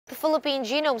The Philippine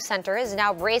Genome Center is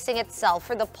now bracing itself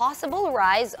for the possible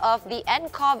rise of the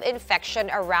nCoV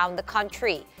infection around the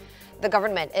country. The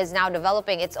government is now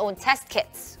developing its own test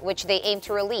kits, which they aim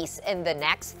to release in the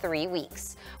next 3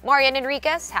 weeks. Marian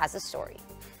Enriquez has the story.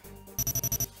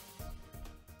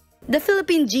 The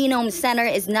Philippine Genome Center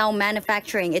is now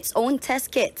manufacturing its own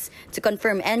test kits to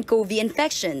confirm nCoV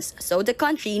infections, so the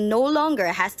country no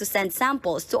longer has to send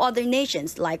samples to other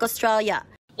nations like Australia.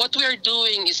 What we are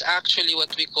doing is actually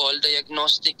what we call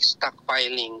diagnostic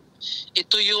stockpiling.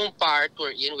 Ito yung part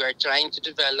wherein we are trying to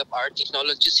develop our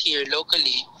technologies here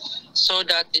locally so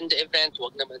that in the event,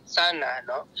 wag naman sana,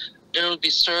 no, there will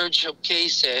be surge of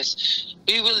cases.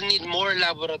 We will need more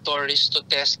laboratories to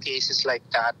test cases like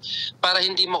that para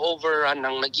hindi ma-overrun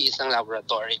ng nag-iisang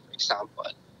laboratory, for example.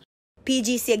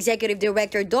 PGC Executive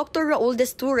Director Dr.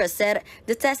 DESTURA said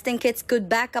the testing kits could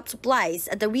back up supplies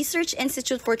at the Research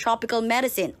Institute for Tropical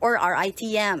Medicine, or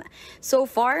RITM. So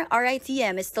far,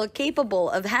 RITM is still capable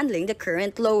of handling the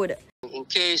current load. In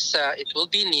case it will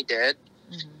be needed,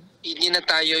 hindi na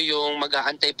tayo yung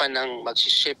mag-aantay pa ng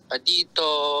mag-ship pa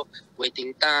dito,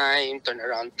 waiting time,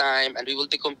 turnaround time, and we will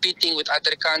be competing with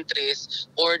other countries,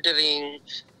 ordering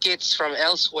kits from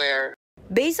elsewhere.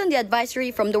 Based on the advisory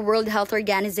from the World Health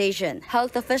Organization,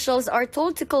 health officials are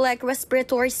told to collect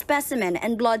respiratory specimen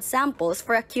and blood samples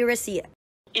for accuracy.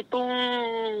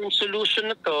 Itong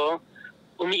solution na to,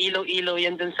 umiilaw-ilaw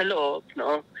yan dun sa loob,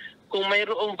 no? Kung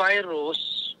mayroong virus,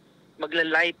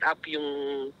 magla-light up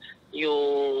yung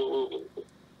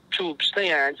tubes na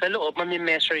yan sa loob,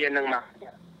 mami-measure yan ng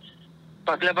makina.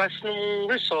 Paglabas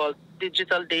ng result,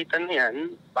 digital data na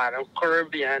yan, parang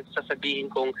curve yan, sasabihin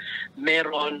kung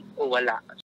meron o wala.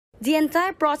 The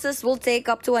entire process will take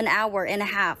up to 1.5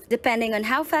 hours, depending on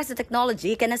how fast the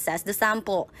technology can assess the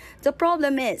sample. The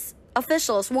problem is,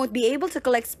 officials won't be able to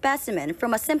collect specimen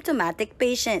from asymptomatic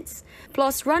patients.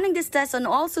 Plus, running this test on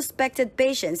all suspected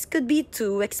patients could be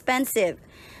too expensive.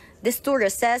 DESTURA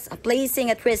says placing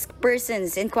at-risk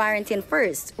persons in quarantine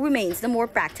first remains the more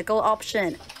practical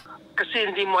option. Kasi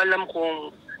hindi mo alam kung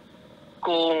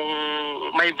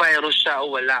may virus siya o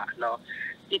wala, no?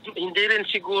 Hindi rin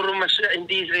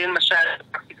masyadong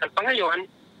practical pa ngayon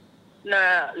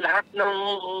na lahat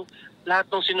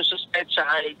ng sinususpetsa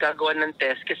ay gagawa ng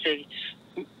test kasi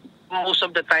most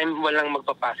of the time walang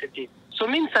magpa-positive. So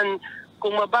minsan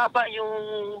kung mababa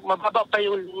pa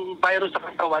yung virus sa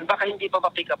katawan, baka hindi pa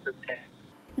ma-pick up the test.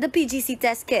 The PGC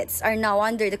test kits are now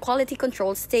under the quality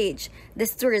control stage.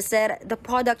 DESTURA said the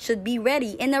product should be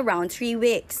ready in around 3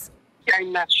 weeks.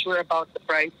 I'm not sure about the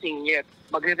pricing yet.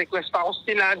 Magre-request pa ako sa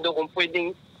Senado kung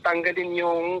pwedeng tanggalin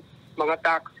yung mga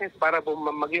taxes para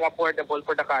maging affordable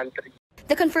for the country.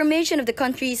 The confirmation of the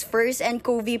country's first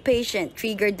nCoV patient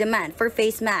triggered demand for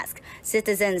face masks.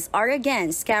 Citizens are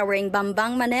again scouring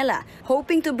Bambang, Manila,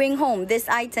 hoping to bring home these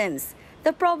items.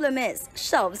 The problem is,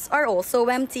 shelves are also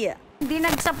empty.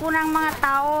 Dinagsa po ng mga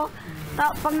tao.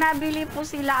 Pag nabili po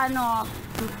sila,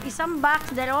 isang box,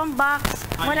 2 box,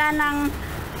 wala nang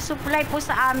supply po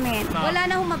sa amin. Wala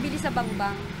na humabili sa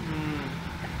Bangbang.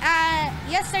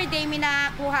 Yesterday,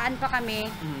 minakuhaan pa kami.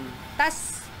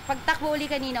 Tas pagtakbo uli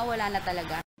kanina, wala na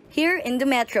talaga. Here in the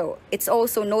metro, it's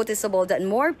also noticeable that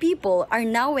more people are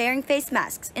now wearing face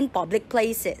masks in public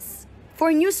places.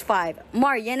 For News 5,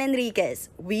 Marian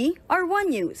Enriquez, we are One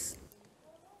News.